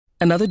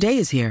Another day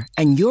is here,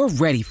 and you're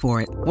ready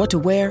for it. What to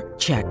wear?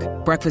 Check.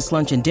 Breakfast,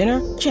 lunch, and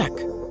dinner? Check.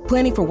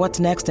 Planning for what's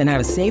next and how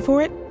to save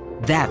for it?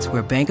 That's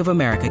where Bank of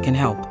America can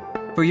help.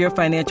 For your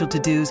financial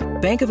to-dos,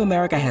 Bank of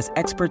America has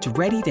experts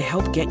ready to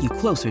help get you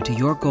closer to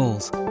your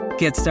goals.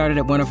 Get started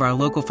at one of our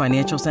local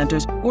financial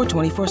centers or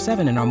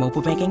 24/7 in our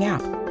mobile banking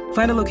app.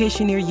 Find a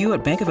location near you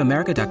at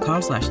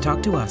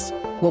bankofamerica.com/talktous.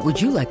 What would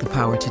you like the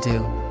power to do?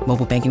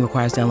 Mobile banking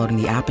requires downloading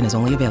the app and is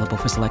only available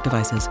for select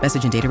devices.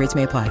 Message and data rates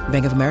may apply.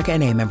 Bank of America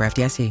N.A., member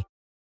FDIC.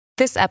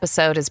 This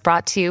episode is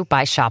brought to you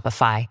by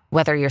Shopify.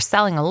 Whether you're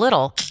selling a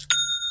little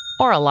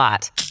or a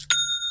lot,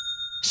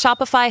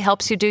 Shopify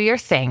helps you do your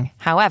thing,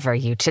 however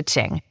you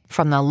cha-ching.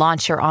 From the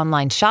launch your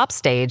online shop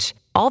stage,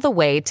 all the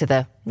way to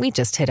the we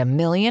just hit 1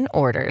 million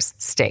orders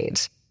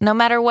stage. No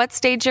matter what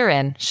stage you're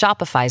in,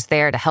 Shopify's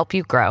there to help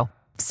you grow.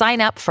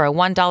 Sign up for a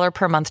 $1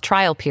 per month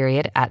trial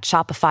period at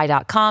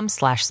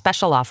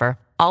shopify.com/special offer,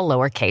 all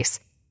lowercase.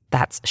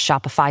 That's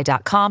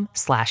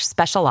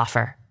shopify.com/special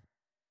offer.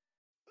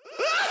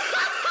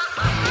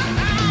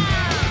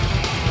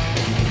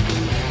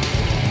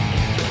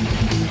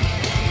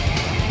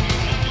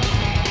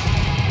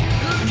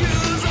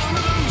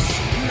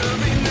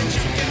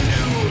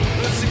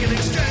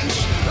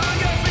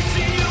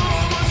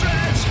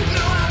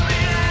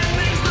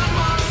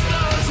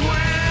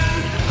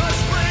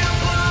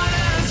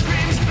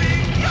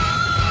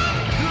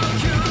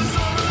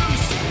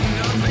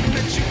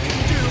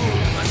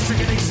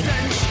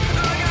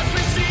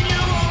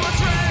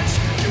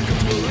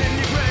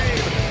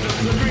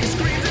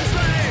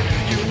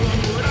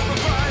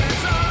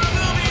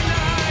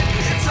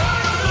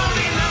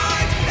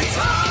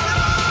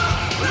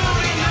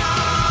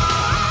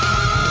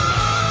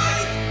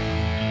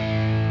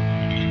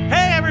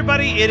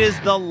 It is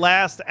the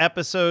last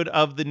episode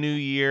of the new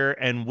year,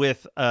 and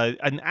with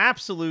an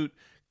absolute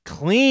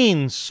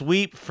clean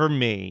sweep for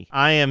me,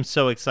 I am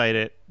so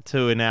excited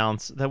to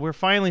announce that we're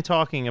finally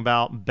talking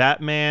about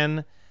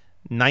Batman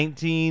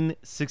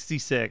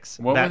 1966,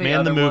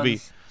 Batman the movie.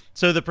 Ones?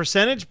 So the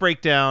percentage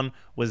breakdown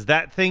was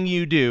That Thing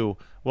You Do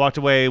walked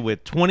away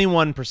with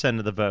 21%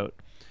 of the vote.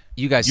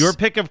 You guys, your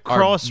pick of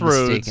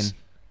Crossroads,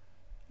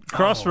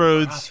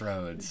 Crossroads,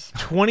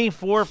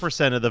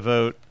 24% of the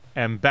vote.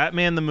 And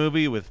Batman the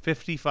movie with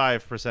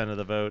 55% of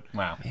the vote.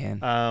 Wow.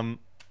 Man.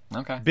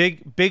 Okay.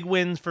 Big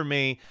wins for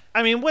me.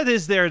 I mean, what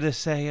is there to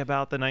say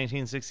about the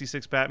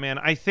 1966 Batman?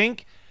 I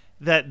think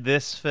that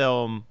this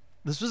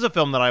was a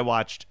film that I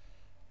watched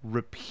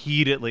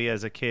repeatedly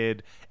as a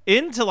kid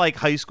into like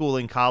high school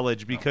and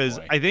college, because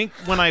I think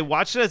when I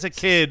watched it as a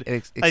kid,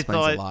 it explains I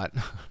thought, a lot.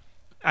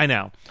 I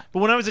know. But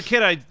when I was a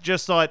kid, I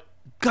just thought,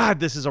 God,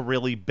 this is a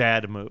really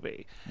bad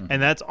movie. Mm-hmm.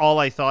 And that's all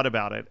I thought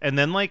about it. And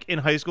then like in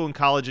high school and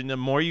college, and the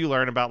more you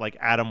learn about like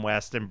Adam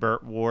West and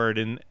Burt Ward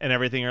and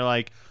everything, you're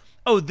like,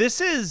 oh, this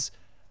is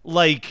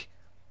like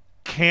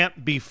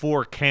camp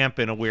before camp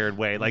in a weird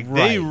way. Like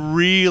they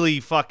really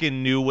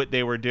fucking knew what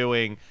they were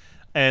doing.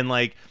 And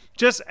like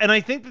and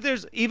I think that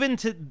there's even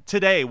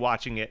today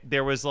watching it,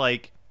 there was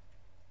like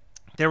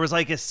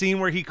a scene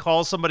where he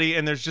calls somebody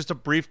and there's just a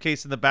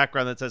briefcase in the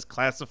background that says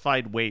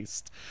classified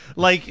waste.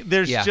 Like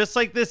there's just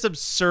like this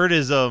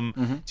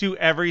absurdism to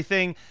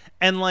everything.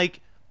 And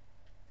like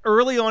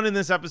early on in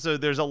this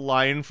episode, there's a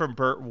line from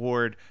Burt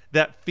Ward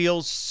that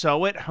feels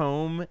so at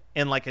home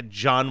in like a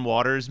John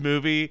Waters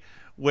movie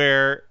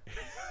where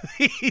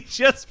he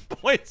just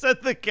points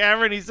at the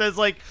camera and he says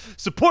like,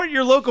 support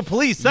your local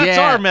police. That's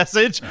our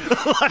message.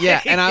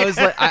 Yeah. And I was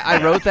like,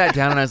 I wrote that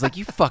down and I was like,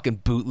 you fucking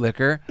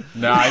bootlicker.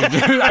 No,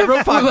 I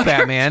wrote fuck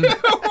Batman.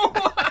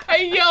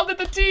 I yelled at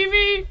the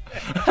TV.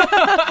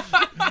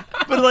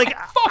 But like,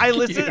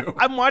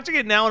 I'm watching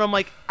it now and I'm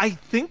like, I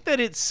think that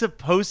it's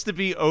supposed to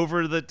be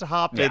over the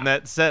top in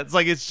that sense.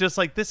 Like, it's just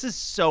like, this is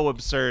so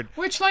absurd.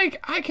 Which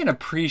like, I can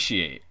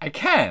appreciate. I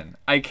can.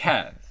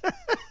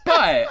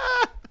 But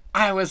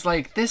I was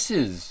like, this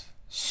is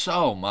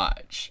so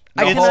much.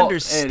 I can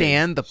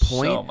understand the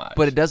point, so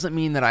but it doesn't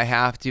mean that I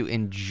have to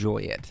enjoy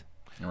it.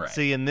 Right.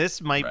 See, and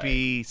this might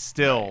be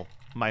still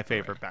my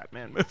favorite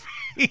Batman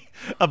movie.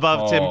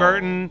 Above Tim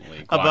Burton,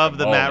 above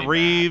the Matt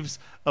Reeves,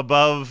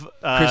 above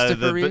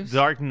Christopher Reeves?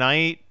 Dark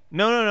Knight.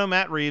 No,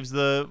 Matt Reeves,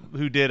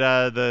 who did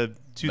the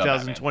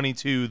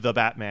 2022 The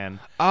Batman.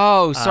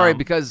 Oh, sorry,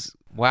 because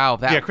wow,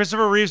 that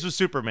Christopher Reeves was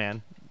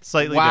Superman.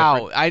 Slightly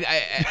different. I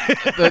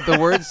the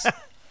words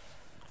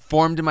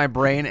formed in my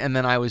brain, and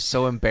then I was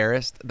so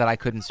embarrassed that I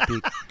couldn't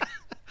speak.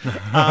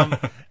 And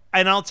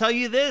I'll tell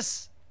you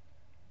this,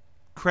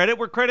 credit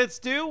where credit's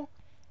due,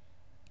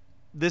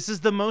 this is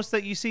the most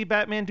that you see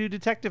Batman do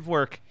detective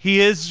work. He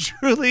is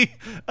truly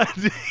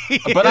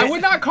But I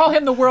would not call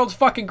him the world's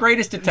fucking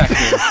greatest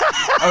detective.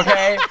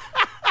 Okay?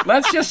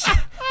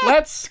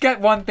 Let's get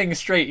one thing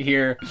straight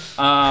here. It's a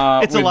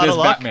lot of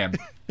luck. Batman.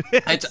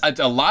 It's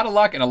a lot of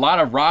luck and a lot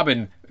of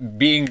Robin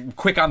being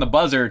quick on the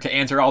buzzer to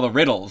answer all the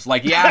riddles.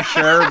 Like, yeah,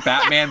 sure,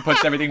 Batman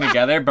puts everything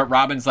together, but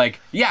Robin's like,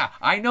 yeah,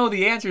 I know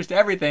the answers to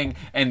everything.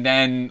 And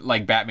then,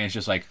 like, Batman's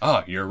just like,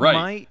 oh, you're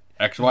right.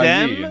 X, Y,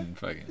 Z. And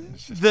fucking,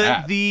 it's just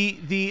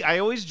I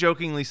always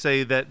jokingly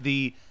say that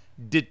the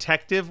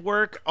detective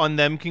work on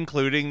them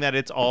concluding that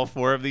it's all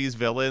four of these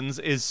villains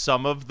is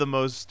some of the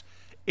most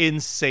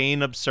insane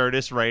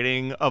absurdist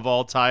writing of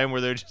all time,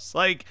 where they're just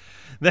like,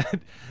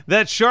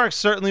 that shark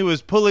certainly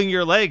was pulling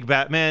your leg,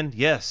 Batman.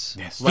 Yes.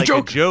 Like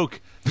a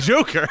joke.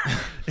 Joker.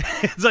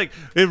 It's like,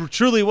 it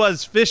truly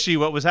was fishy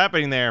what was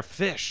happening there.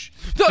 Fish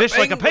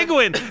like a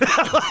penguin.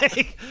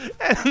 Like,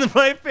 and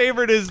my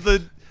favorite is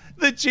the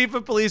chief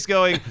of police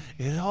going,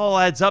 it all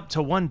adds up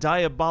to one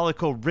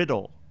diabolical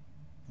riddle.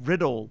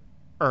 The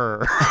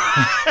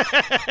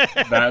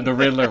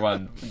Riddler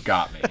one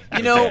got me.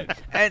 You know,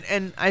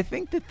 and I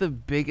think that the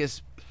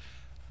biggest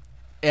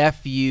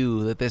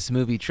FU that this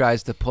movie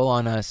tries to pull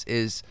on us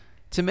is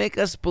to make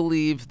us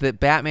believe that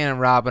Batman and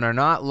Robin are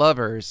not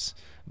lovers,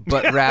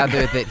 but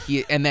rather that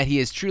he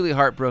is truly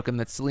heartbroken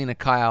that Selena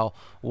Kyle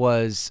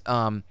was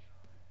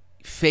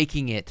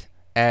faking it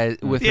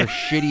with her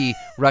shitty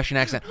Russian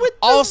accent.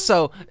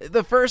 Also,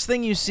 the first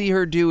thing you see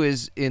her do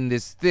is in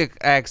this thick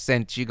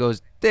accent, she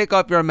goes, "Take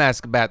off your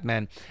mask,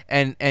 Batman,"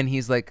 and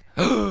he's like,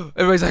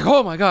 everybody's like,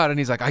 "Oh my god!" And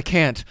he's like, "I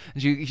can't."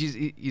 And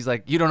he's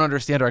like, "You don't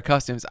understand our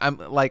customs." I'm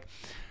like,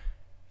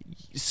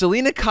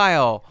 Selena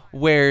Kyle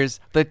wears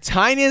the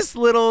tiniest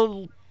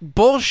little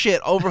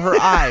bullshit over her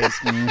eyes,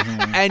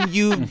 and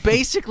you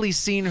basically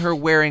seen her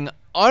wearing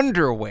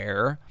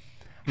underwear.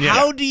 Yeah.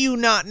 How do you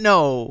not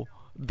know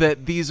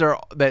that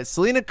that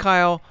Selena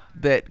Kyle,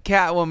 that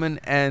Catwoman,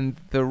 and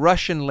the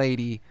Russian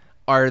lady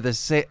are the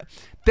same?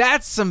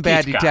 That's some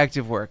bad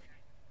detective work.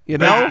 You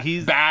know,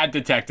 he's bad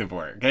detective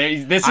work.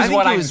 This I is think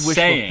what he I'm was wishful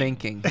saying.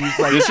 Thinking. He's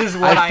like, this is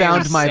what I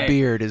found my saying.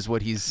 beard, is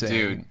what he's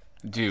saying.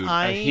 Dude.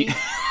 I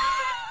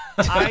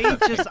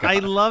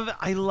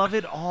love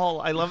it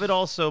all. I love it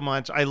all so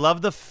much. I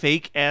love the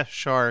fake ass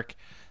shark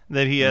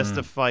that he has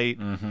to fight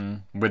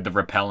with the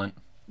repellent.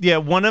 Yeah,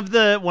 one of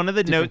the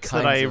notes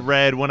that I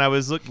read when I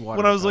was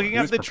looking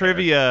up the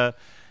trivia,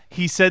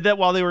 he said that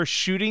while they were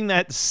shooting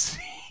that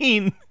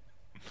scene,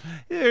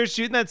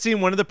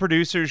 one of the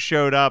producers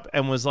showed up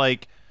and was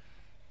like,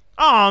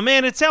 "Oh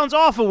man, it sounds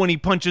awful when he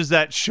punches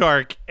that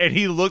shark." And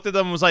he looked at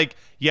them and was like,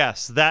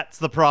 "Yes, that's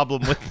the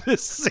problem with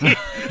this scene."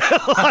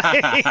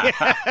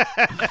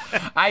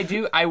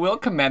 I will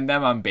commend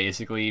them on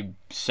basically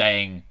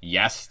saying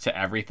yes to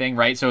everything,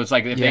 right? So it's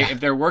like if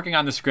they're working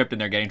on the script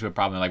and they're getting to a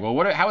problem, they're like,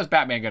 "Well, how is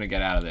Batman going to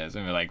get out of this?"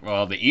 And we're like,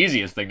 "Well, the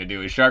easiest thing to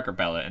do is shark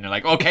repellent." And they're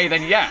like, "Okay,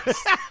 then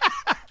yes."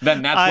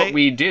 Then that's what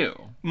we do.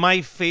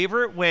 My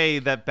favorite way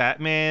that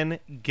Batman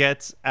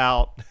gets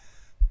out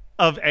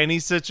of any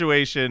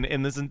situation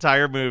in this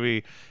entire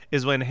movie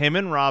is when him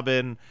and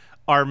Robin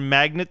are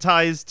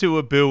magnetized to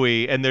a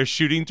buoy and they're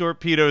shooting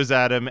torpedoes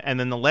at him, and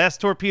then the last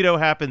torpedo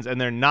happens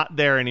and they're not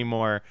there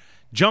anymore.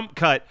 Jump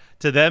cut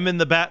to them in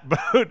the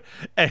Batboat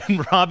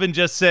and Robin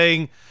just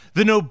saying,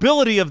 "The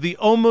nobility of the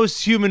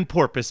almost human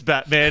porpoise,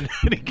 Batman."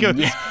 And he goes,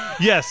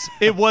 "Yes,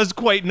 it was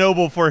quite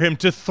noble for him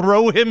to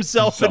throw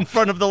himself in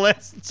front of the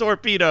last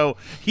torpedo.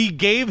 He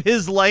gave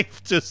his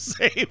life to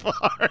save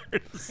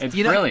ours." It's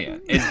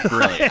brilliant. It's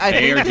brilliant.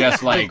 They are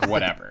just like,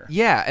 whatever.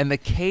 Yeah, and the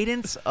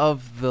cadence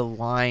of the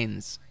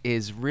lines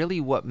is really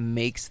what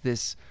makes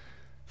this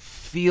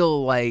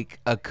feel like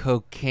a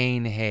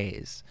cocaine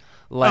haze.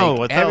 Like,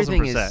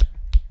 1,000%.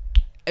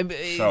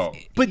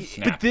 But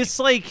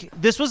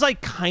this was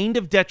like kind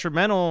of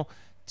detrimental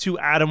to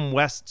Adam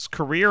West's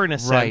career in a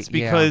sense,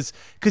 because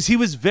he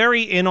was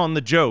very in on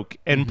the joke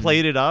and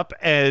played it up,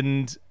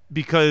 and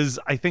because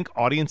I think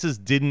audiences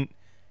didn't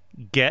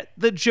get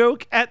the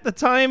joke at the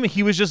time,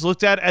 he was just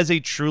looked at as a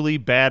truly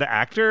bad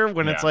actor,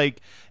 when it's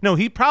like, no,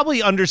 he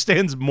probably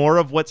understands more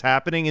of what's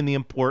happening and the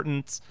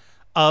importance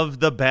of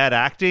the bad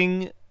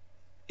acting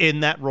in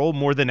that role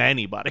more than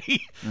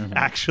anybody,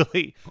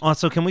 actually.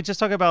 Also, can we just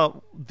talk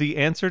about the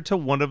answer to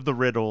one of the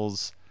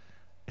riddles?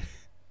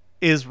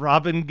 Is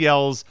Robin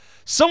yells,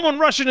 "Someone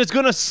Russian is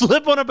going to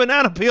slip on a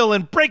banana peel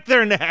and break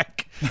their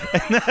neck."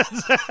 And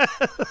that's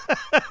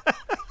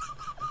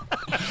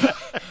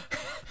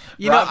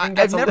Robin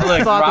gets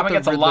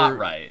a lot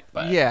right.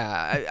 But.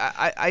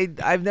 Yeah,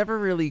 I've never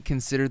really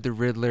considered the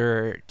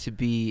Riddler to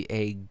be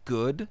a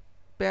good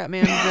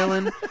Batman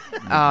villain.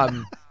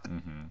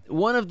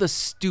 One of the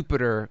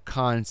stupider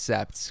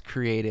concepts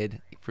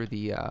created for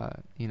the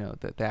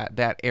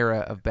that era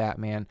of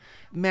Batman.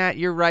 Matt,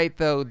 you're right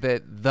though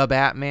that the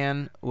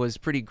Batman was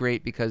pretty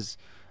great because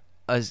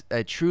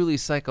a truly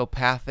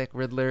psychopathic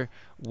Riddler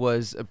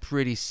was a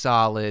pretty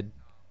solid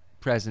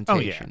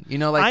presentation. You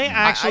know, like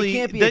I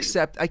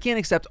can't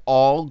accept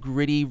all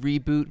gritty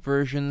reboot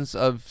versions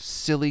of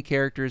silly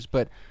characters,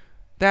 but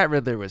that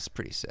Riddler was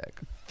pretty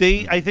sick.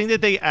 I think that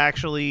they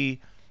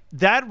actually.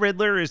 That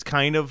Riddler is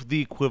kind of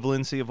the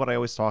equivalency of what I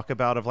always talk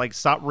about, of like,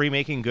 stop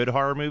remaking good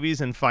horror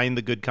movies and find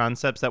the good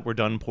concepts that were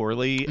done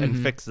poorly and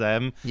fix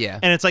them. Yeah.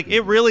 And it's like,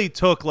 it really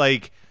took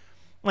like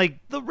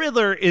the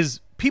Riddler is,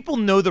 people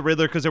know the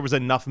Riddler because there was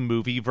enough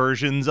movie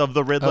versions of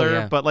the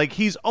Riddler, but like,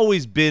 he's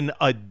always been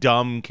a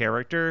dumb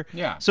character.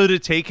 Yeah. So to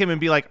take him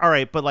and be like, all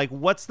right, but like,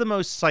 what's the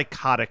most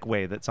psychotic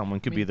way that someone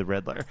could be the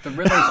Riddler? The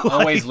Riddler's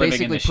always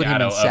living in the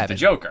shadow of the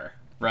Joker,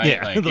 right?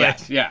 Yeah.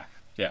 Yes, yeah.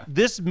 Yeah.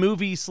 this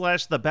movie /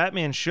 the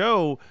Batman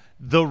show,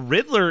 the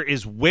Riddler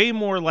is way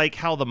more like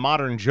how the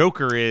modern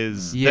Joker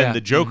is Yeah. than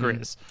the Joker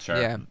is. Sure.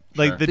 Yeah.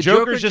 Like Sure. the The Joker's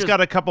Joker's just got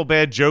a couple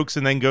bad jokes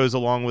and then goes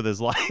along with his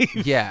life.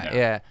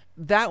 Yeah.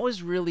 That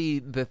was really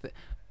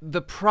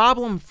the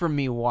problem for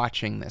me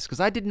watching this, because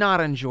I did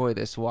not enjoy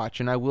this watch,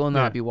 and I will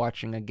not be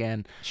watching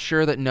again.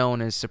 Sure that no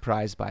one is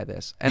surprised by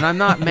this, and I'm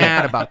not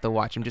mad about the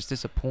watch. I'm just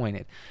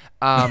disappointed.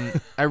 I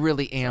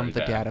really am Sorry, the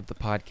Dad. dad of the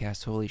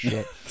podcast. Holy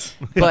shit!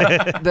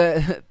 But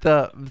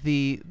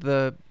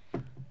the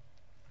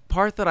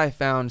part that I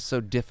found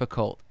so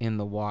difficult in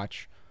the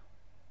watch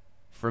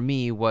for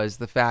me was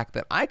the fact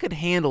that I could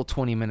handle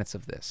 20 minutes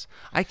of this.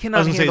 I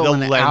cannot gonna say, handle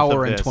the an length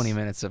hour of and this. 20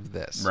 minutes of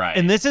this. Right.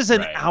 And this is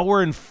an right.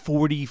 hour and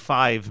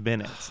 45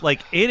 minutes.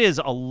 Like, it is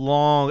a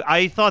long...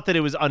 I thought that it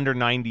was under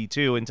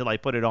 92 until I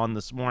put it on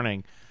this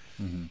morning.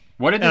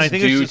 What did And I this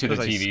think it's do just to the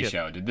because I TV skipped.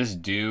 show? Did this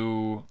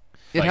do...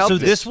 It like, helped So it.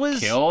 this was...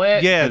 kill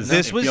it? Yeah, 'Cause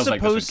this it was feels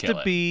like this would supposed kill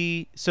to it.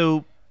 be...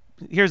 So,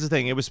 here's the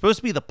thing. It was supposed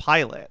to be the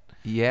pilot.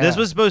 Yeah. This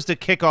was supposed to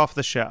kick off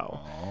the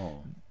show.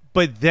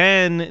 But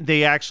then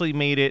they actually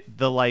made it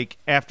the like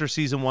after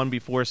season 1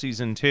 before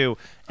season 2.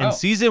 And Oh.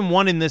 season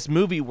 1 in this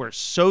movie were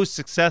so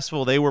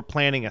successful they were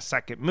planning a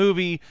second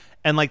movie,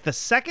 and like the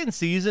second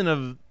season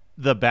of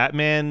the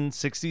Batman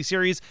 60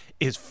 series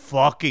is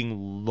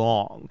fucking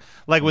long.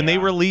 Like when they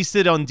Yeah. released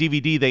it on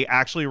DVD, they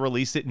actually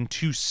released it in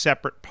 2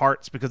 separate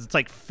parts because it's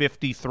like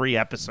 53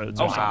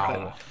 episodes or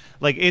something. Wow.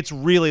 Like it's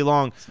really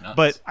long, nuts.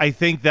 but I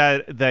think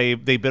that they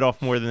bit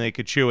off more than they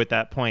could chew at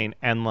that point,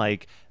 and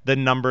like the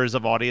numbers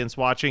of audience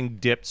watching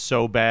dipped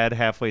so bad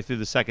halfway through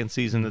the second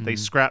season that they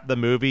scrapped the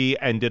movie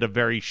and did a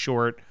very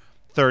short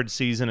third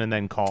season and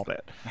then called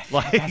it.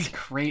 Like That's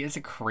crazy. It's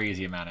a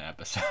crazy amount of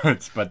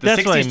episodes, but the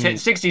That's what I 60s, mean.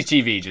 60s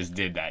TV just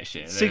did that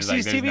shit. There's 60s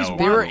there's TV's no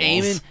They were rules.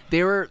 aiming.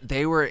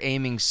 They were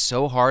aiming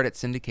so hard at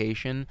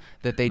syndication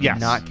that they did Yes.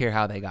 not care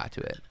how they got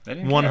to it. They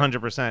didn't care.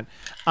 100%.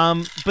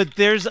 But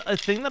there's a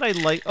thing that I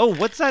like. Oh,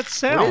 what's that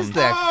sound? What is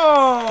that?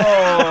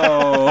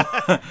 Oh!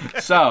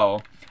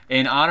 So,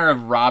 in honor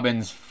of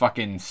Robin's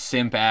fucking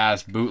simp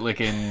ass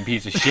bootlicking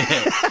piece of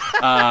shit,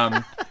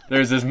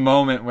 there's this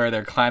moment where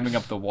they're climbing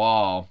up the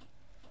wall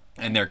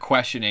and they're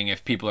questioning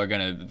if people are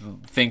going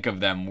to think of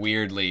them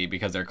weirdly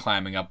because they're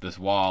climbing up this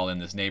wall in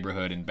this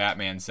neighborhood, and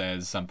Batman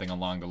says something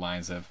along the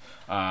lines of,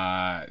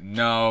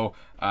 no,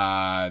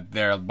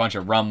 they're a bunch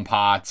of rum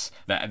pots,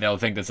 that they'll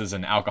think this is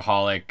an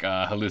alcoholic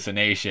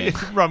hallucination.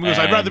 Rum goes,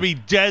 I'd And- rather be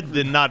dead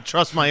than not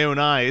trust my own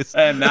eyes.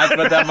 and that's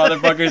what that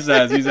motherfucker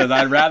says. He says,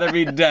 I'd rather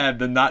be dead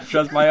than not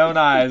trust my own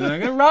eyes. And I'm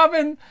like,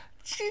 Robin,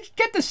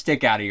 get the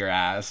stick out of your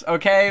ass,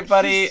 okay,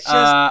 buddy?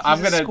 I'm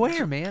He's a gonna.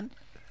 square, man.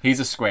 He's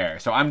a square.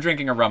 So I'm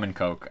drinking a rum and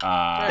coke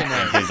in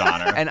his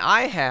honor. And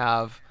I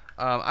have.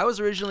 I was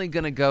originally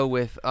gonna go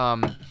with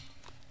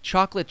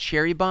chocolate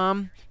cherry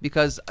bomb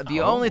because the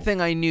only thing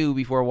I knew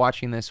before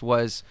watching this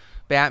was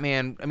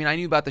Batman. I mean, I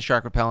knew about the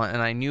shark repellent,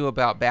 and I knew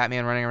about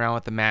Batman running around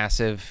with the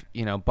massive,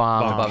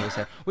 bomb above his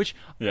head. Which,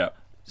 Yeah.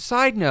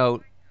 side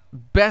note,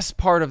 best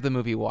part of the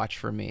movie watch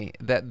for me.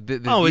 That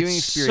the Oh, viewing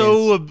it's experience.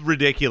 so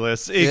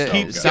ridiculous. It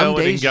keeps some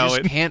going days and you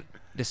going. just can't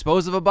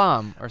dispose of a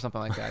bomb or something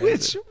like that.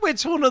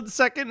 Which hold on a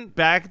second,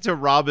 back to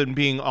Robin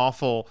being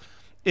awful,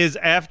 is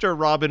after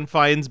Robin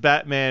finds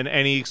Batman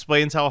and he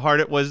explains how hard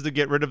it was to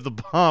get rid of the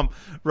bomb,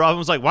 Robin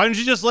was like, why don't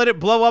you just let it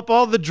blow up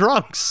all the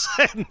drunks?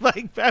 And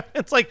like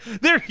Batman's like,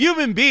 they're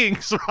human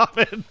beings,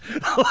 Robin.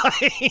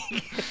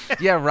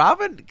 Yeah,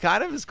 Robin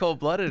kind of is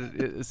cold-blooded.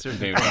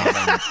 Dude,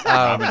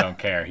 Robin don't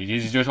care. He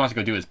just wants to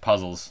go do his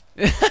puzzles.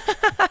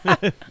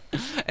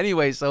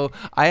 Anyway, so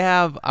I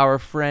have our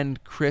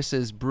friend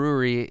Chris's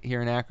brewery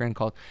here in Akron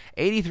called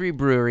 83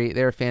 Brewery.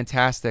 They're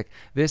fantastic.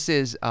 This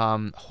is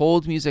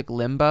Hold Music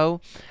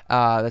Limbo.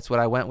 That's what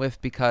I went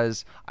with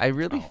because I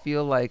really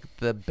feel like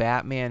the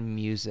Batman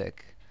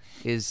music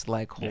is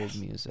like hold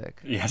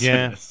music. Yes,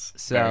 Yeah. it is.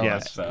 So, Very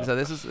Yes. much so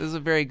this is a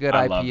very good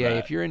I IPA. love that.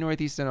 If you're in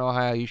Northeastern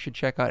Ohio, you should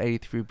check out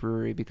 83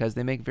 Brewery because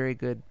they make very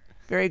good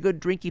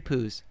drinky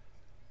poos.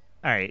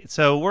 All right,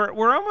 so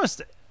we're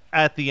almost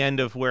at the end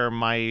of where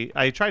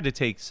I tried to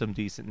take some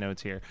decent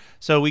notes here.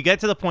 So we get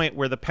to the point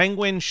where the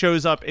Penguin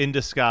shows up in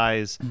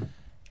disguise.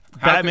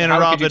 Batman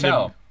and how could you Robin.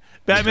 tell?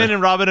 Batman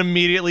and Robin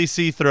immediately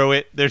see through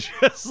it. They're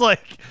just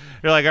like,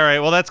 you're like, all right,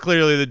 well that's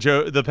clearly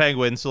the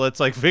Penguin. So let's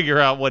like figure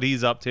out what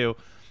he's up to.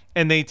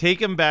 And they take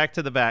him back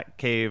to the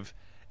Batcave.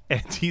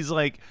 And he's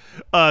like,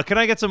 can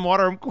I get some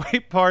water? I'm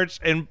quite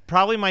parched. And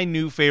probably my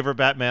new favorite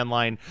Batman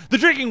line, the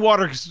drinking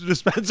water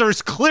dispenser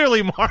is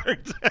clearly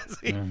marked, as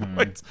he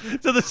points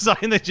to the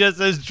sign that just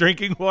says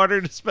drinking water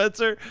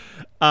dispenser.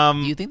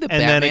 Do you think the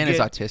and then Batman is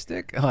again-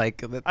 autistic? Like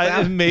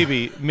that-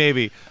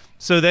 maybe.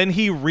 So then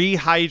he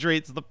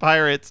rehydrates the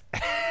pirates.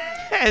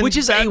 And which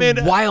is Batman,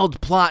 a wild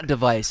plot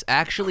device.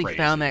 Actually Crazy.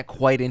 found that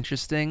quite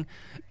interesting.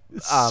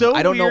 so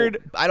I don't weird.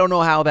 know. I don't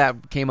know how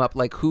that came up.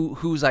 Like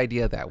whose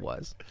idea that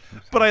was.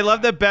 But I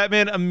love that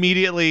Batman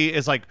immediately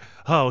is like,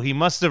 oh, he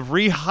must have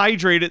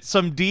rehydrated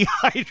some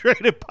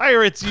dehydrated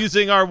pirates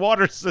using our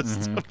water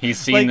system. He's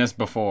seen Like- this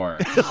before.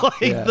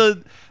 Like Yeah.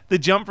 the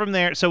jump from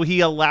there. So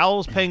he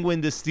allows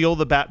Penguin to steal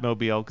the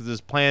Batmobile because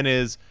his plan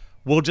is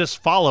we'll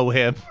just follow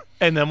him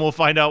and then we'll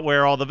find out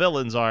where all the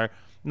villains are.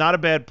 Not a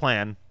bad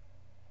plan.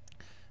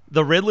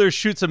 The Riddler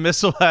shoots a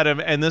missile at him,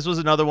 and this was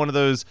another one of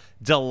those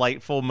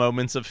delightful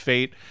moments of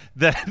fate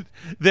that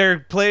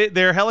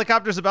their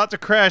helicopter's about to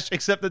crash,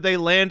 except that they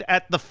land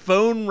at the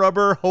Phone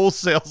Rubber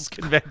Wholesales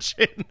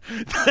convention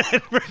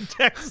that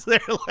protects their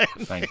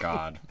landing. Thank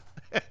God.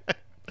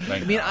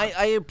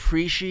 I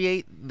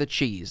appreciate the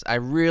cheese. I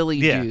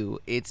really do.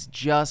 It's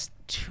just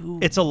too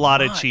It's a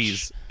lot much. of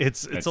cheese.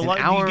 It's a An lot.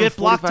 hour You get and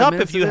blocked 45 up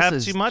minutes if you of this have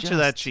is too much of just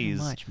that cheese.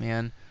 Too much,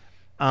 man.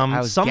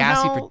 I was somehow,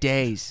 gassy for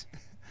days.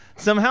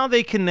 Somehow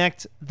they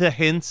connect the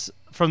hints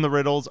from the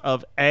riddles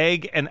of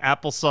egg and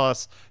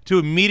applesauce to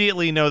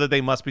immediately know that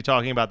they must be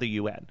talking about the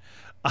UN.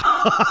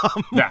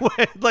 Yeah.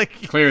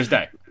 Like Clear as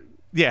day.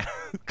 Yeah,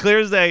 clear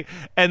as day.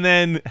 And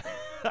then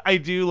I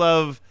do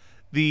love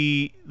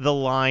the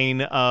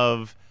line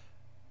of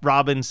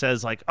Robin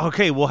says, like,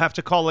 okay, we'll have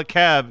to call a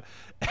cab.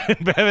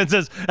 And Batman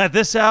says, at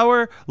this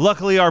hour,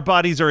 luckily our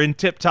bodies are in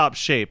tip-top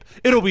shape.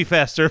 It'll be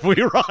faster if we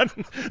run.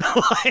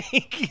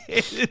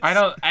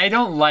 I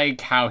don't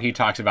like how he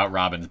talks about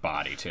Robin's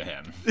body to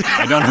him.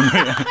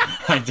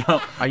 I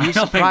don't. Are you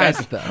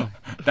surprised, though?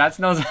 That's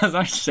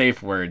not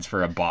safe words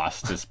for a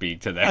boss to speak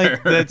to their.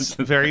 That's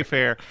very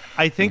fair.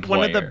 I think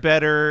one of the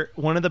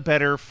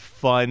better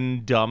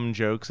fun dumb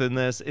jokes in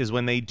this is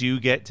when they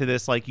do get to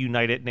this like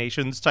United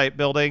Nations type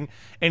building,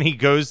 and he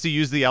goes to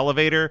use the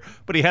elevator,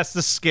 but he has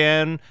to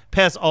scan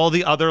past all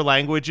the other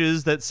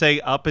languages that say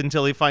up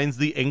until he finds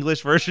the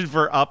English version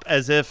for up,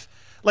 as if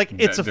like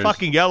it's a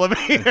fucking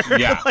elevator.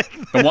 Yeah, like,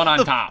 the one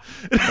on top,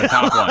 the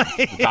top one,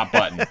 the top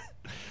button.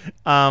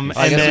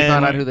 I guess we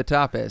found out who the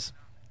top is.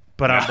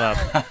 But I'm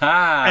up.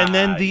 And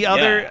then the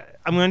other,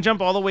 I'm going to jump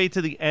all the way to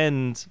the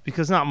end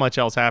because not much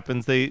else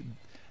happens.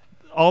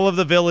 All of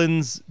the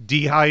villains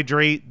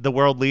dehydrate the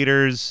world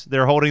leaders.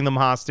 They're holding them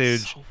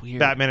hostage. So weird.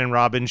 Batman and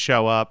Robin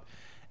show up,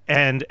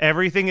 and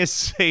everything is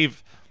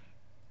safe.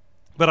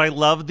 But I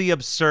love the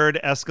absurd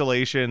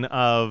escalation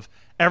of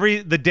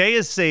the day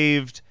is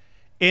saved.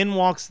 In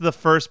walks the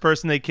first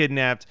person they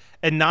kidnapped,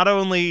 and not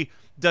only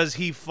does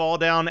he fall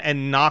down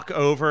and knock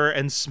over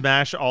and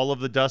smash all of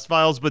the dust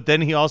vials, but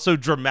then he also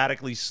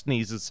dramatically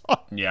sneezes on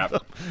them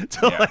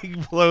to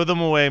like blow them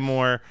away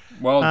more.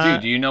 Well,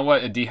 dude, do you know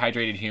what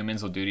dehydrated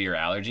humans will do to your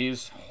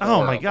allergies?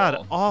 Oh my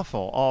God,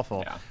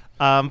 awful.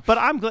 Yeah. But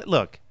I'm glad.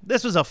 Look,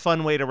 this was a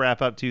fun way to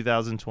wrap up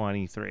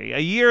 2023, a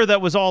year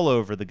that was all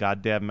over the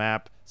goddamn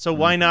map. So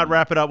why not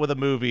wrap it up with a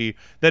movie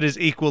that is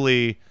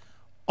equally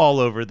all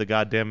over the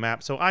goddamn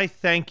map? So I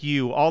thank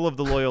you, all of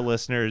the loyal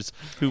listeners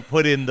who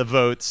put in the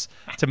votes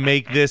to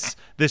make this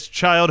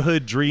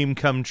childhood dream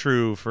come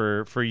true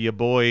for your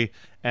boy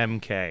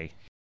MK.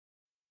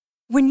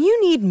 When you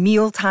need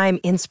mealtime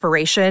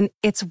inspiration,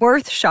 it's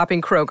worth shopping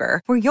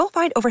Kroger, where you'll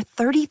find over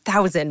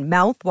 30,000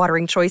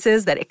 mouth-watering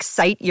choices that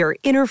excite your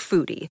inner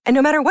foodie. And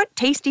no matter what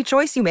tasty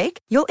choice you make,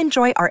 you'll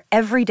enjoy our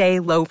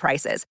everyday low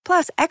prices,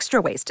 plus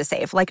extra ways to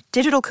save, like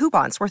digital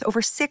coupons worth over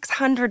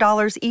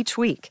 $600 each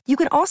week. You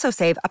can also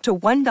save up to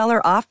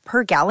 $1 off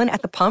per gallon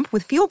at the pump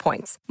with fuel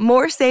points.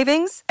 More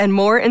savings and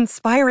more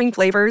inspiring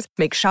flavors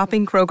make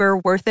shopping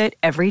Kroger worth it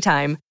every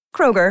time.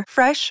 Kroger,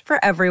 fresh for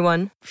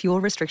everyone.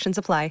 Fuel restrictions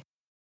apply.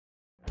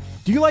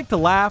 Do you like to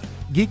laugh,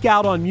 geek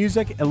out on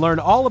music, and learn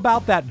all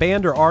about that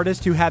band or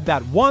artist who had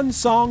that one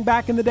song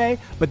back in the day,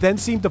 but then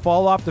seemed to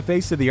fall off the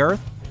face of the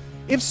earth?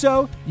 If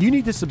so, you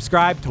need to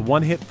subscribe to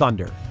One Hit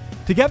Thunder.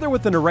 Together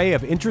with an array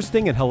of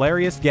interesting and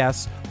hilarious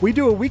guests, we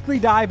do a weekly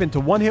dive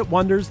into one-hit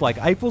wonders like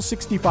Eiffel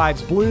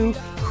 65's Blue,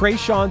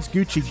 Krayshawn's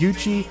Gucci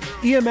Gucci,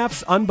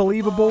 EMF's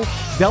Unbelievable,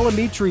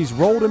 Delamitri's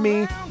Roll to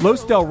Me,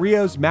 Los Del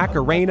Rio's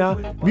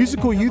Macarena,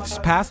 Musical Youth's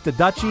Pass to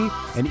Dutchie,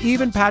 and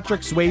even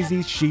Patrick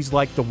Swayze's She's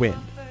Like the Wind.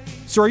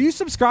 So are you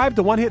subscribed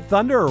to One Hit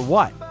Thunder or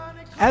what?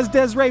 As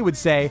Desiree would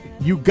say,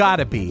 you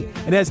gotta be.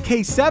 And as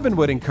K7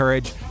 would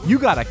encourage, you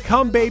gotta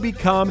come, baby,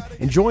 come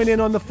and join in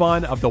on the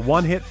fun of the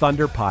One Hit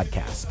Thunder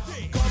podcast.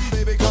 Come,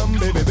 baby, come,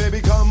 baby, baby,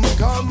 come,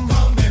 come.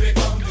 Come, baby,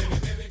 come, baby,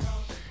 baby,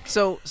 come.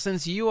 So,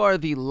 since you are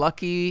the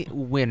lucky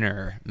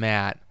winner,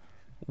 Matt,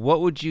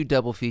 what would you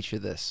double feature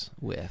this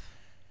with?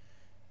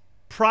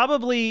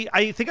 Probably,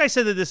 I think I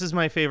said that this is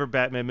my favorite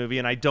Batman movie,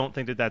 and I don't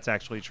think that that's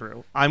actually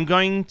true. I'm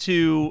going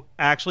to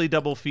actually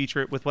double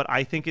feature it with what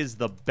I think is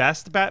the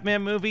best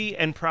Batman movie,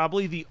 and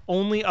probably the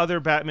only other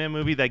Batman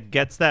movie that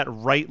gets that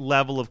right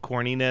level of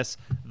corniness,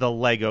 the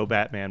Lego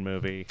Batman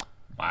movie.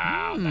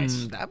 Wow,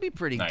 nice. That'd be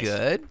pretty Nice.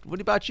 good.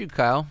 What about you,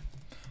 Kyle?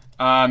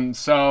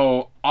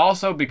 So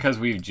also because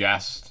we've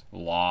just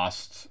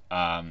lost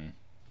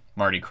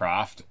Marty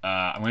Krofft,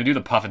 I'm gonna do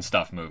the Puff and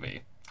Stuff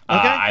movie.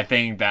 Okay. I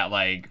think that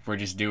like we're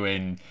just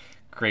doing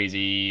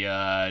crazy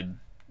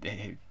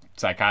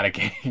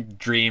psychotic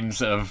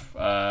dreams of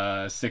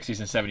 60s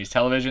and 70s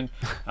television.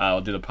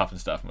 I'll do the Puff and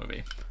Stuff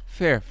movie.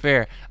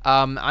 Fair.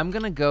 I'm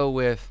going to go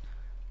with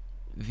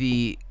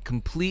the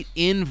complete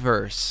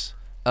inverse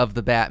of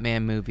the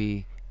Batman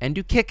movie and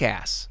do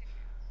Kick-Ass.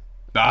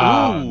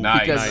 Oh, nice.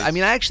 Because I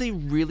mean, I actually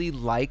really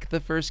like the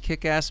first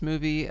Kick-Ass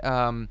movie.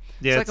 Yeah,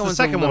 it's the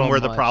second one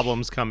where the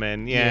problems come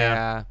in.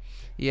 Yeah.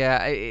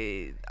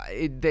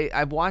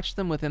 I've watched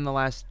them within the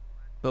last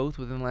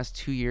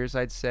 2 years,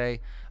 I'd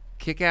say.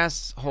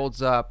 Kick-Ass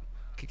holds up.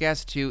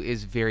 Kick-Ass 2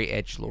 is very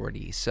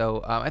edgelordy.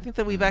 So I think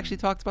that we've actually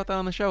talked about that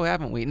on the show,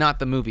 haven't we? Not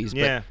the movies,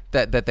 but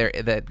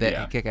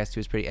that Kick-Ass 2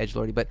 is pretty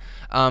edgelordy. But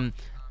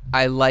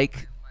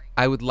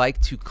I would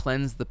like to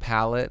cleanse the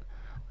palate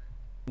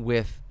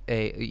with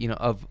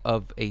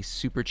of a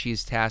super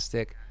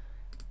cheese-tastic,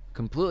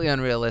 completely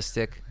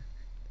unrealistic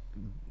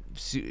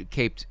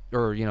caped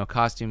or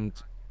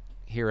costumed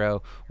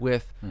hero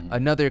with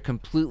another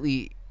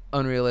completely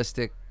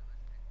unrealistic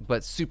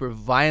but super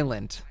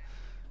violent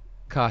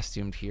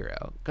costumed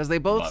hero, because they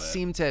both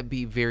seem to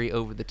be very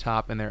over the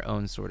top in their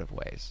own sort of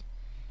ways.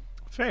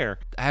 Fair.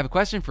 I have a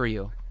question for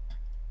you.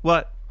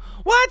 What?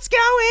 What's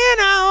going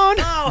on?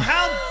 Oh,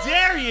 how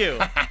dare you!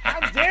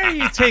 How dare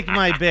you take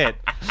my bit?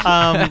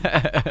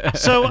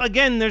 So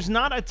again, there's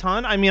not a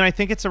ton. I mean, I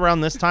think it's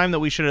around this time that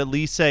we should at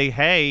least say,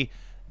 hey,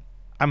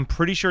 I'm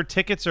pretty sure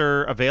tickets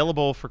are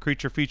available for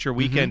Creature Feature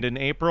Weekend in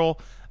April.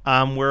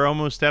 We're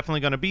almost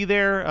definitely going to be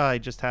there. I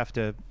just have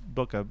to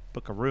book a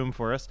room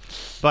for us,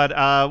 but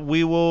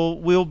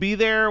we'll be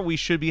there. We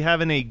should be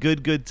having a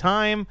good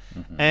time,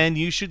 and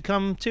you should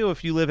come too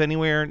if you live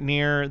anywhere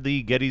near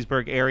the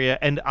Gettysburg area.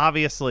 And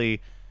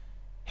obviously,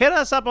 hit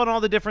us up on all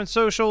the different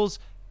socials.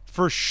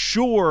 For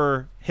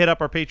sure, hit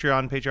up our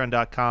Patreon,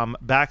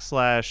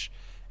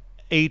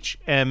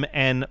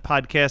 patreon.com/HMN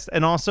podcast,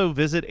 and also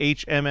visit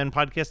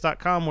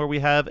hmnpodcast.com, where we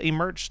have a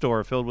merch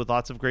store filled with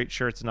lots of great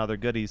shirts and other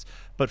goodies.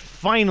 But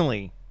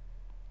finally,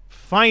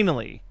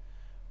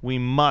 we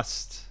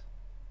must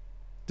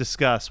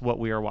discuss what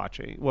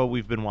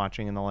we've been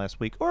watching in the last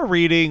week, or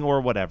reading,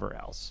 or whatever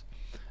else.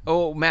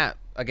 Oh, Matt,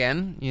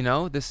 again,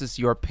 this is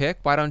your pick.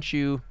 Why don't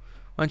you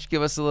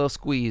give us a little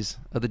squeeze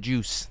of the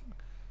juice?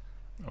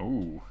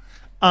 Oh,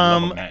 I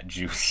love Matt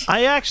juice.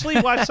 I actually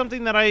watched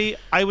something that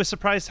I was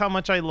surprised how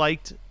much I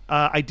liked.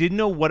 I didn't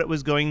know what it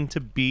was going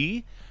to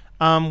be,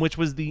 which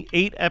was the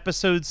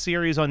 8-episode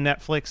series on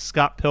Netflix,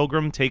 Scott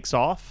Pilgrim Takes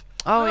Off.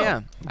 Oh,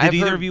 yeah. Did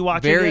either of you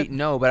watch it yet?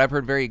 No, but I've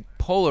heard very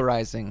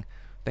polarizing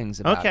things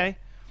about it. Okay.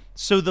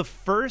 So the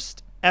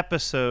first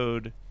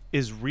episode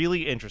is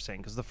really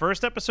interesting, because the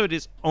first episode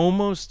is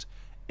almost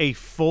a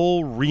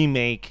full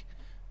remake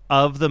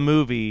of the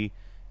movie,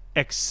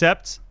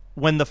 except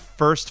when the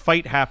first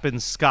fight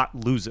happens, Scott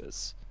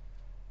loses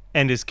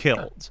and is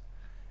killed.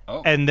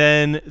 Oh. And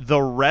then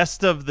the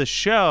rest of the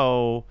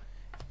show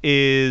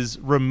is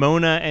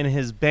Ramona and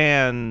his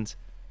band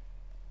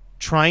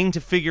trying to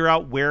figure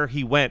out where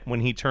he went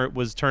when he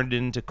was turned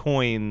into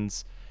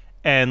coins,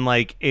 and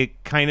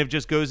it kind of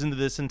just goes into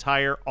this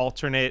entire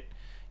alternate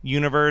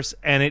universe,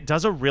 and it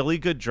does a really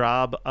good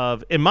job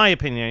of, in my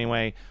opinion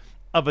anyway,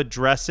 of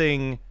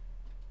addressing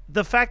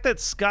the fact that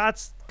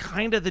Scott's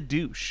kind of the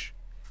douche.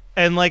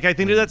 And I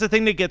think that's a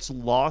thing that gets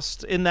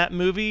lost in that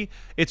movie.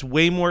 It's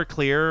way more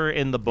clear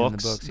in the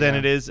books than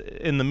it is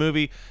in the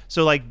movie.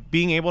 So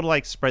being able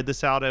to spread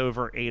this out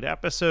over 8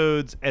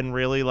 episodes and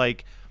really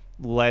let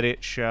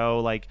it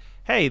show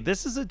hey,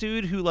 this is a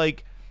dude who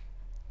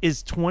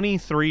is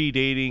 23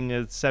 dating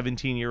a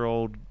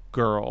 17-year-old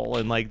girl,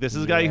 and this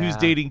is a guy who's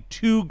dating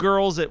 2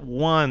 girls at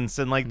once,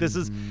 and this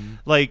is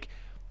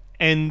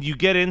and you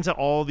get into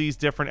all these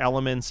different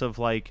elements of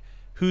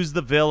who's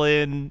the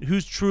villain,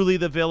 who's truly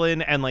the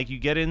villain, and you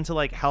get into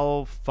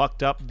how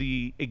fucked up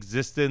the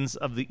existence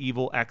of the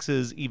evil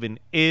exes even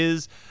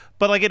is.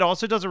 But it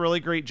also does a really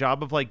great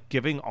job of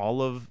giving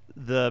all of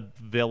the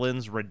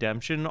villains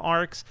redemption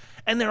arcs,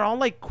 and they're all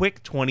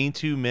quick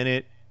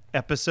 22-minute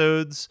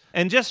episodes,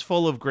 and just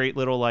full of great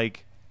little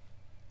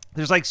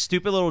there's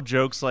stupid little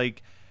jokes,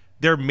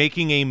 they're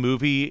making a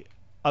movie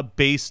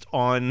based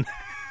on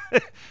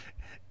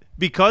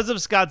because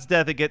of Scott's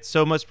death. It gets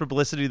so much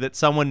publicity that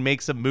someone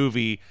makes a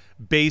movie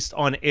based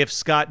on if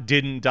Scott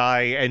didn't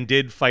die and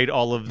did fight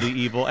all of the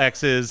evil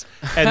exes,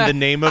 and the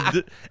name of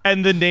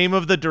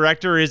the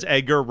director is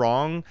Edgar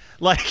Wrong.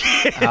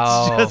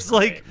 It's just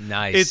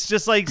nice. It's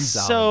just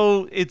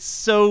so it's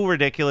so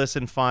ridiculous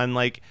and fun.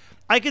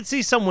 I could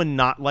see someone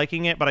not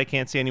liking it, but I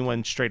can't see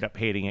anyone straight up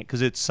hating it,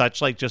 because it's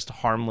such just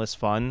harmless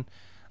fun.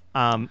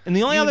 And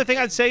the only other thing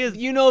I'd say is,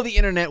 the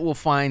internet will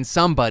find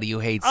somebody who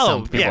hates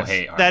something.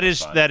 Yes,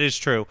 that is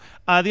true.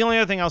 The only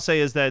other thing I'll say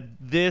is that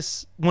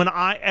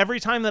every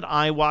time that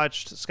I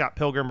watched Scott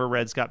Pilgrim or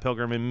read Scott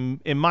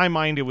Pilgrim, in my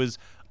mind it was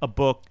a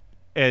book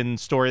and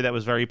story that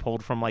was very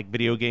pulled from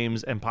video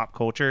games and pop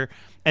culture,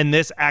 and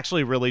this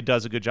actually really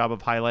does a good job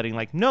of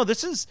highlighting no,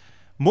 this is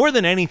more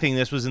than anything,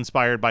 this was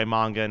inspired by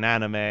manga and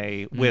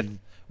anime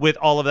with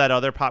all of that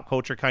other pop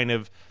culture kind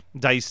of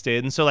diced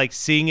in. So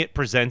seeing it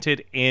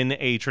presented in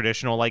a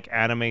traditional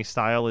anime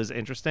style is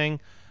interesting.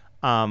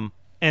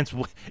 And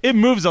it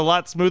moves a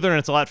lot smoother, and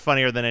it's a lot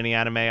funnier than any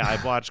anime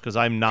I've watched because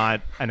I'm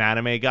not an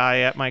anime guy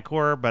at my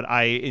core, but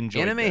I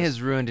enjoy Anime this.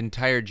 has ruined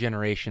entire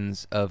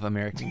generations of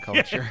American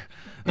culture.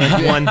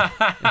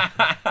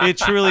 It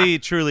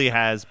truly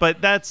has. But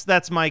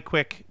that's my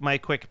quick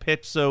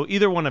pitch. So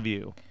either one of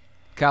you.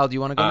 Kyle, do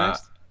you want to go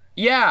next?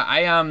 Yeah,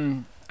 I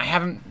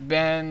haven't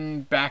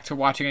been back to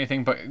watching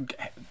anything, but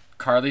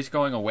Carly's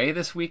going away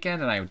this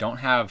weekend, and I don't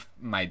have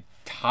my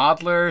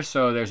toddler,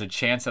 so there's a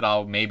chance that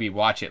I'll maybe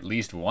watch at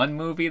least one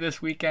movie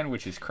this weekend,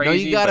 which is crazy. No,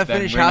 you gotta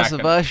finish House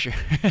of Usher.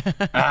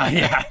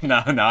 Yeah,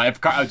 no.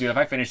 If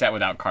I finished that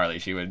without Carly,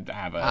 she would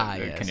have a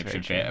yes,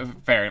 conniption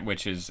parent,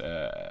 which is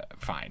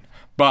fine.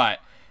 But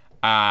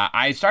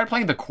I started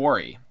playing The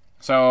Quarry.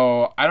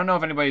 So I don't know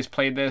if anybody's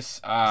played this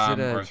or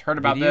has heard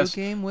about this.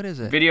 Video game? What is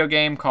it? Video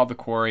game called The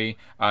Quarry.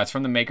 It's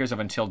from the makers of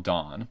Until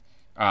Dawn.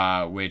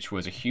 Which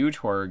was a huge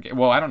horror game.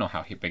 Well, I don't know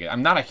how big it is.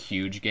 I'm not a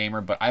huge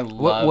gamer, but I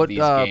love these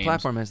games. What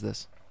platform is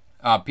this?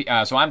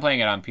 So I'm playing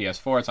it on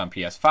PS4. It's on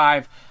PS5.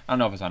 I don't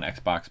know if it's on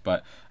Xbox,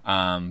 but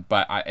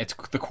it's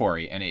The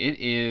Quarry, and it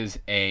is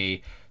a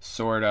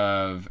sort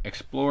of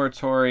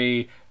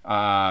exploratory,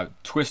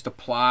 twist the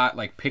plot,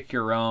 like pick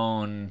your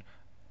own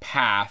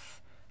path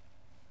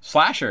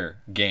slasher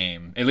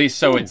game, at least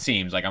so it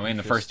seems. Like I'm in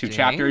the first 2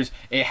 chapters.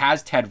 It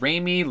has Ted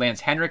Raimi,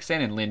 Lance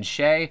Henriksen, and Lynn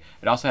Shay.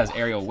 It also has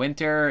Ariel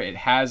Winter. It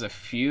has a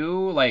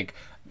few like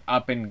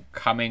up and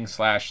coming /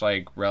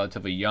 like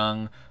relatively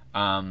young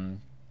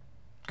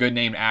good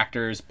name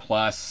actors,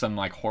 plus some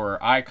like horror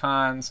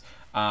icons.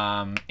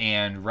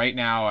 And right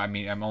now, I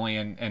mean, I'm only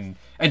in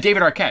and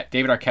David Arquette.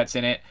 David Arquette's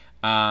in it.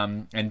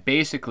 And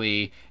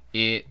basically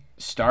it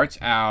starts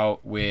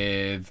out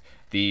with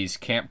these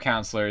camp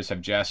counselors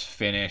have just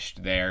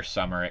finished their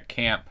summer at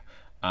camp,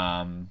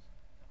 and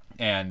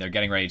they're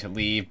getting ready to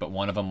leave, but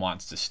one of them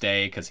wants to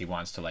stay because he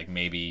wants to like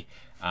maybe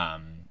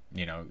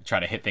try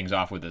to hit things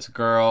off with this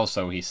girl,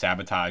 so he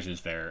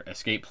sabotages their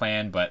escape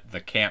plan. But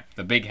the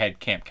big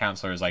head camp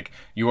counselor is like,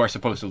 you are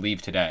supposed to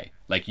leave today,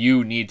 like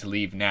you need to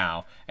leave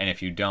now, and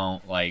if you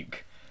don't,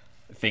 like,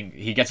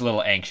 he gets a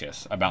little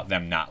anxious about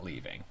them not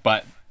leaving,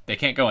 but they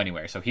can't go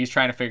anywhere, so he's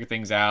trying to figure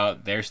things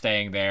out. They're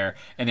staying there,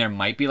 and there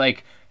might be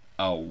like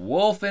a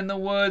wolf in the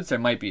woods, there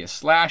might be a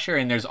slasher,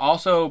 and there's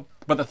also,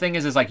 but the thing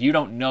is like you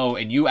don't know,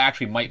 and you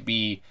actually might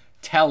be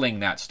telling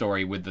that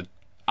story with the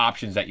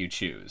options that you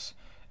choose,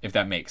 if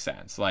that makes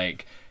sense.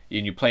 Like,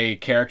 and you play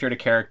character to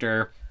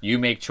character, you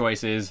make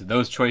choices,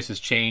 those choices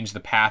change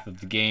the path of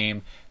the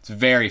game. It's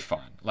very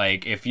fun.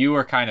 Like, if you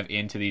are kind of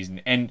into these,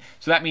 and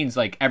so that means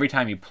like every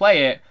time you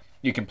play it,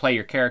 you can play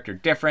your character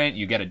different,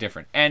 you get a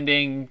different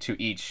ending to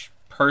each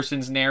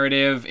person's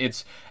narrative.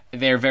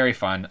 They're very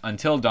fun.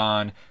 Until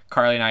Dawn,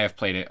 Carly and I have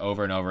played it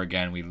over and over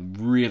again. We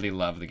really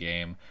love the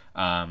game.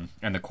 And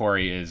The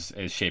Quarry is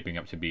shaping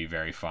up to be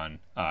very fun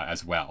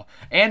as well.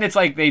 And it's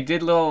like they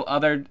did little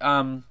other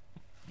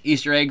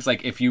Easter eggs.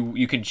 Like if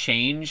you can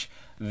change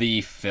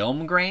the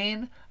film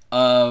grain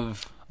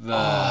of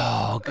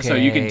the... okay. So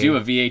you can do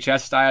a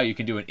VHS style. You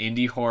can do an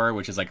indie horror,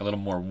 which is like a little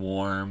more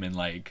warm and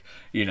like,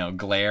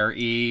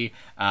 glare-y.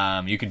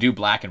 You can do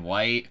black and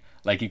white.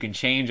 Like, you can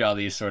change all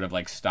these sort of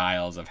like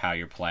styles of how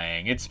you're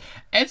playing. It's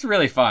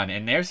really fun,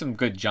 and there's some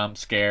good jump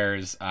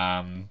scares.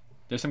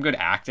 There's some good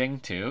acting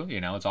too.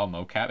 It's all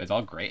mocap. It's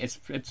all great. It's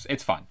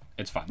fun.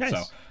 It's fun. Nice.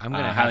 So I'm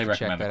gonna highly have to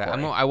check recommend that out.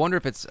 I wonder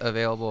if it's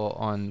available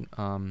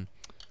on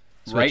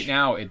Switch. Right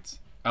now.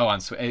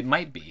 On Switch. It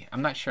might be.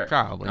 I'm not sure.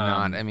 Probably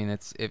not. I mean,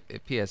 it's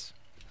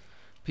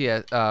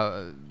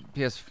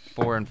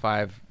PS4 and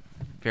 5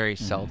 very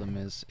seldom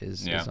is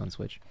on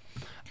Switch.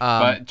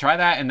 But try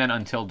that, and then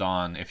Until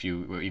Dawn, if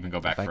you even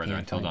go back further.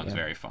 Until Dawn is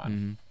very fun.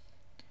 Mm-hmm.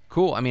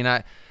 Cool. I mean,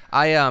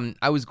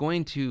 I was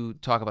going to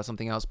talk about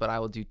something else, but I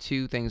will do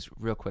 2 things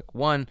real quick.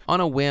 One,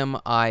 on a whim,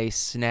 I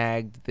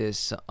snagged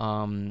this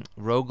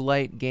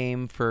roguelite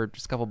game for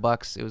just a couple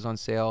bucks. It was on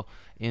sale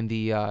in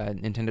the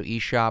Nintendo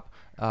eShop.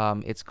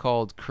 It's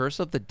called Curse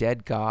of the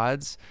Dead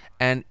Gods,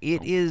 and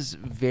it is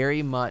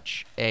very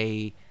much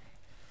it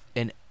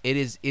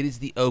is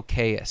the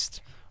okayest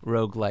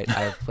roguelite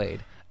I have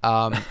played.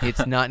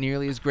 It's not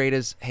nearly as great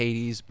as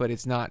Hades, but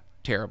it's not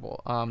terrible.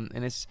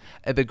 And it's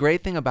the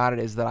great thing about it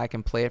is that I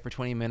can play it for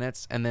 20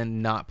 minutes and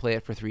then not play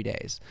it for 3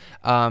 days,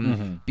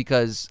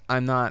 because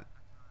I'm not.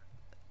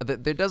 The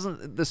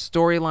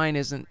storyline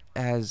isn't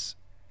as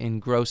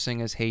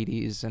engrossing as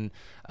Hades, and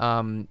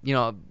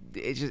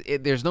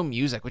there's no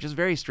music, which is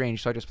very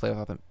strange. So I just play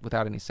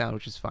without any sound,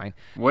 which is fine.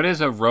 What is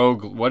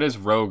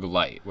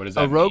roguelite? What does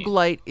that mean? A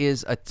roguelite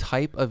is a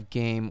type of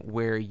game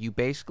where you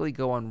basically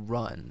go on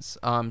runs.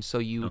 So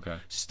you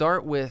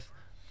start with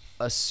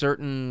a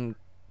certain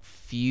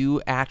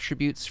few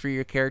attributes for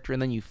your character,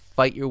 and then you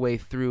fight your way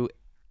through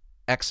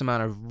X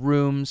amount of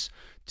rooms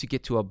to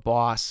get to a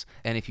boss,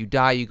 and if you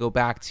die, you go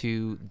back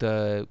to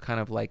the kind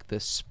of like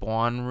the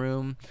spawn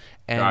room,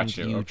 and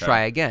try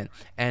again.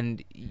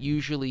 And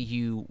usually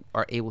you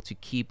are able to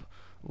keep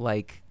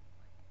like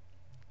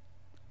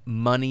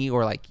money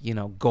or like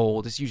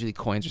gold. It's usually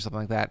coins or something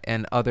like that,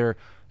 and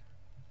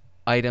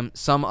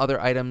some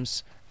other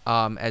items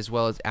as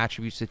well as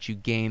attributes that you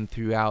gain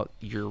throughout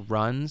your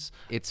runs.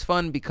 It's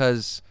fun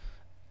because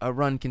a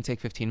run can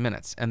take 15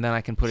 minutes, and then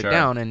I can put it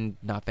down and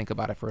not think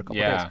about it for a couple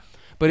days.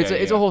 But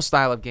it's a whole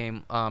style of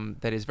game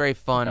that is very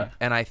fun,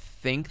 and I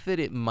think that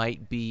it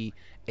might be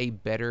a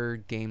better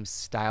game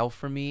style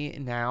for me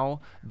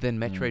now than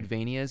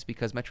Metroidvanias,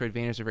 because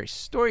Metroidvanias are very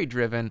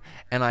story-driven,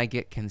 and I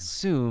get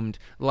consumed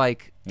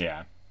like...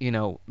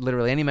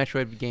 literally any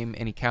Metroid game,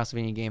 any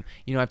Castlevania game.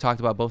 I've talked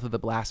about both of the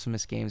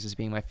Blasphemous games as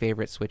being my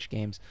favorite Switch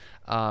games.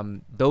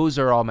 Those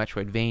are all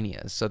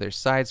Metroidvanias. So there's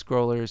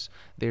side-scrollers.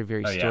 They're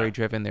very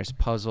story-driven. There's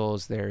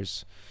puzzles.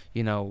 There's,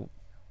 you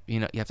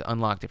have to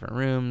unlock different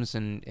rooms,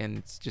 and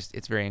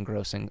it's very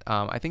engrossing.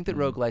 I think that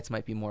roguelites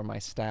might be more my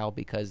style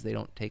because they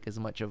don't take as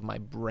much of my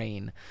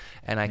brain,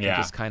 and I can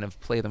just kind of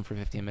play them for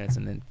 15 minutes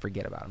and then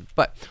forget about them.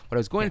 But what I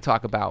was going to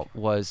talk about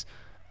was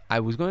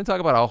a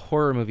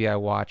horror movie I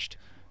watched,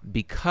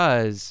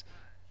 because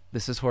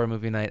this is horror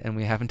movie night and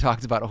we haven't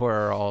talked about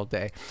horror all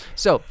day.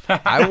 So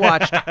I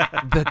watched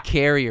The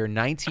Carrier,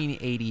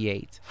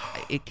 1988.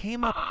 It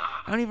came up.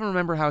 I don't even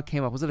remember how it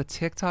came up. Was it a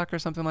TikTok or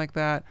something like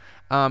that?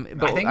 I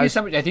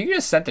think you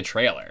just sent the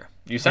trailer.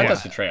 You sent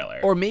us the trailer.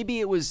 Or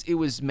maybe it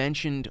was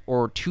mentioned,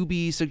 or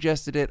Tubi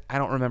suggested it. I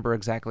don't remember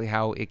exactly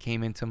how it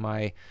came into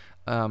my...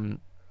 I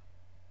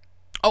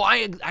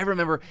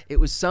remember. It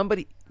was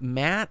somebody,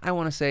 Matt, I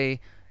want to say,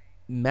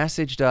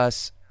 messaged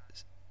us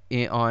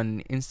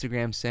on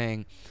Instagram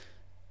saying,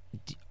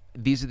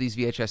 these are these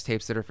VHS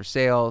tapes that are for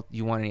sale.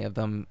 You want any of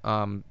them?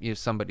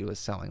 Somebody was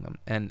selling them,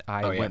 and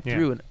I went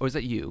through. And, or was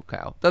that you,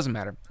 Kyle? Doesn't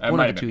matter. One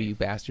of the two of you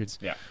bastards.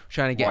 Yeah,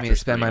 trying to get me to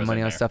spend my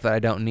money on stuff that I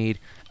don't need.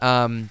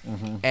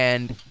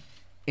 And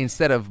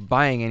instead of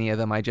buying any of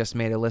them, I just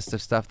made a list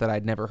of stuff that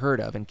I'd never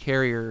heard of, and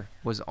Carrier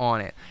was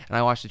on it. And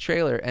I watched the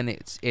trailer, and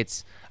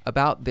it's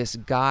about this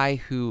guy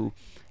who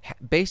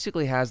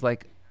basically has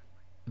like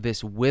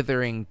this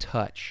withering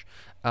touch.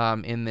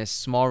 In this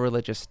small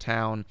religious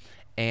town,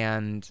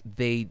 and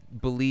they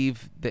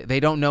believe that they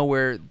don't know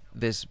where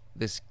this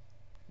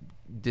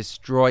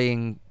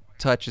destroying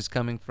touch is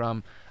coming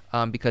from,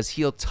 because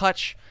he'll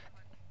touch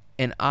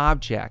an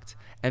object,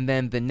 and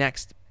then the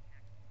next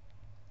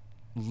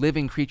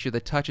living creature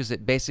that touches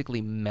it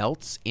basically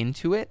melts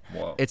into it.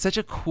 Whoa. It's such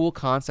a cool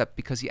concept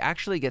because he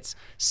actually gets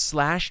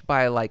slashed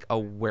by like a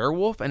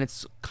werewolf, and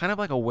it's kind of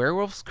like a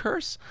werewolf's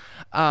curse,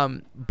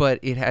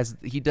 but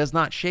he does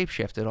not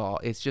shapeshift at all.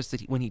 It's just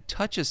that when he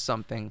touches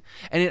something,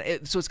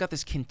 and so it's got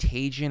this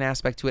contagion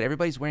aspect to it.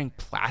 Everybody's wearing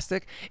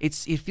plastic. It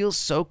feels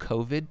so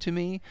COVID to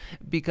me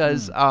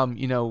because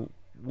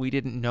we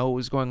didn't know what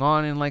was going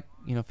on in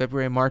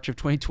February, March of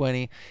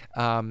 2020.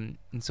 And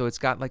so it's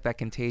got like that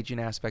contagion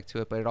aspect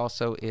to it, but it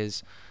also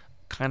is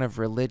kind of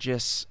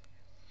religious,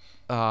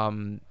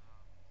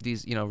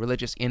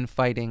 religious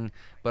infighting,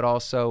 but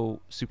also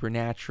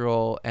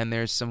supernatural. And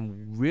there's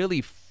some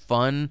really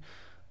fun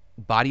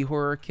body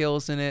horror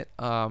kills in it.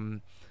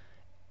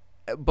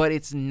 But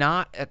it's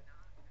not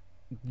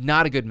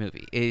a good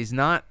movie. It is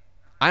not,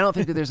 I don't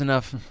think that there's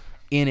enough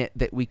in it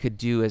that we could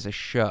do as a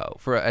show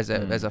as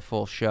a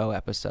full show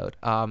episode.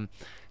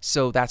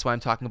 So that's why I'm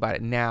talking about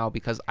it now,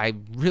 because I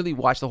really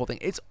watched the whole thing.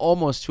 It's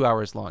almost 2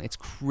 hours long. It's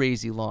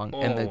crazy long,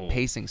 and the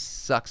pacing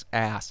sucks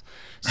ass.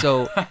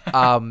 So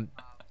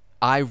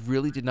I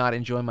really did not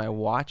enjoy my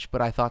watch,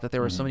 but I thought that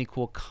there were so many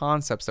cool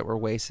concepts that were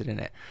wasted in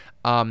it.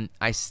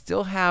 I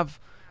still have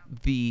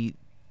the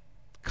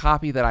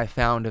copy that I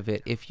found of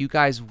it. If you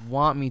guys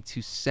want me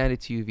to send it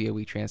to you via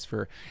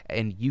WeTransfer,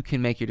 and you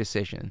can make your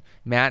decision.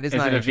 Matt is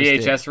not interested.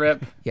 Is it a VHS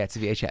rip? Yeah, it's a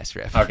VHS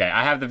rip. Okay,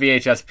 I have the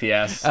VHS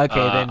PS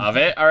then of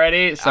it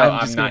already, so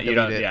I'm not. You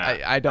don't. It. Yeah,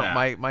 I don't.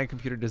 Yeah. My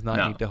computer does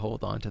not need to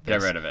hold on to this.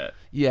 Get rid of it.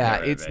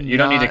 Yeah, you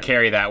don't need to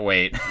carry that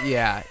weight.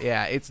 Yeah.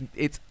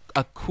 It's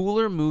a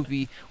cooler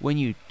movie when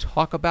you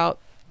talk about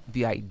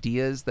the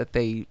ideas that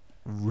they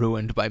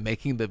ruined by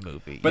making the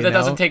movie. But that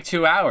doesn't take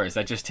 2 hours.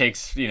 That just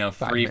takes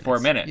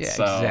 3-4 minutes. Yeah,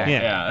 so, exactly.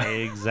 Yeah,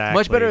 exactly.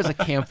 Much better as a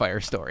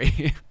campfire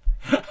story.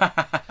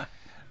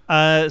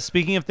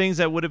 Speaking of things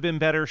that would have been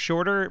better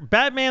shorter,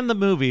 Batman the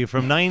movie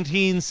from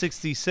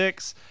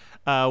 1966.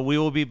 We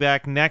will be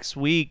back next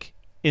week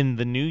in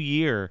the new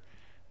year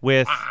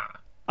with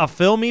a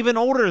film even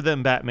older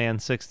than Batman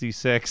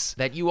 66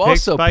 that you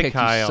also picked,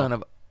 Kyle. You son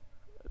of.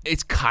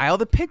 It's Kyle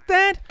that picked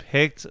that?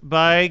 Picked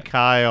by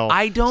Kyle.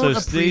 I don't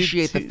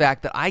appreciate the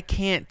fact that I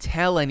can't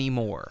tell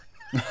anymore.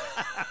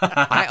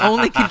 I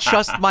only can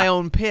trust my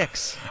own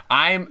picks.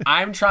 I'm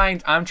trying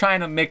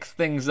to mix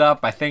things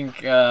up. I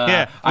think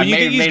when you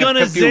think he's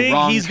gonna zig,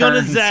 he's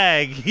gonna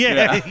zag.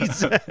 Yeah.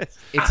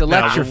 It's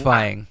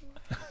electrifying.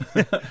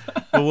 But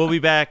we'll be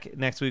back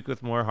next week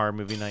with more horror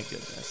movie night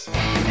goodness.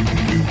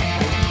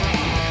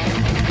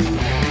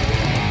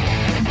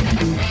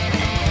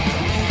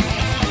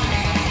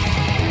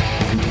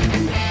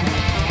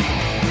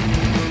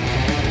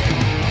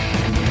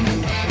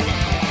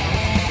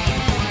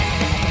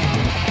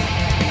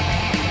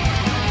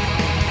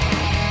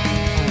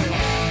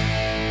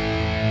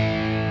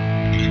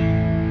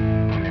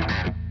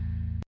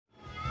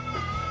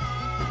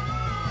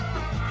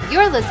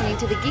 You're listening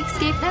to the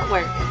Geekscape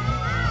Network.